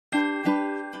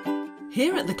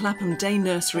Here at the Clapham Day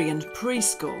Nursery and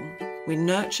Preschool, we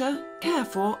nurture, care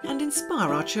for and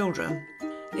inspire our children.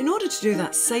 In order to do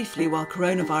that safely while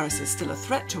coronavirus is still a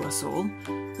threat to us all,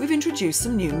 we've introduced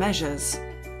some new measures.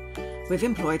 We've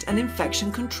employed an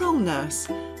infection control nurse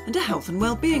and a health and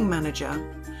wellbeing manager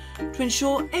to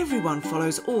ensure everyone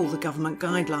follows all the government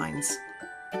guidelines.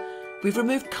 We've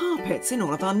removed carpets in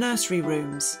all of our nursery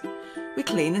rooms. We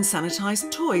clean and sanitise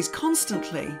toys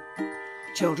constantly.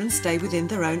 Children stay within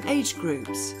their own age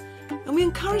groups, and we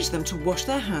encourage them to wash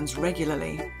their hands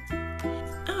regularly.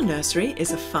 Our nursery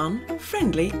is a fun,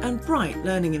 friendly and bright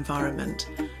learning environment.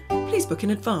 Please book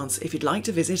in advance if you'd like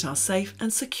to visit our safe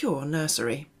and secure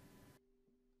nursery.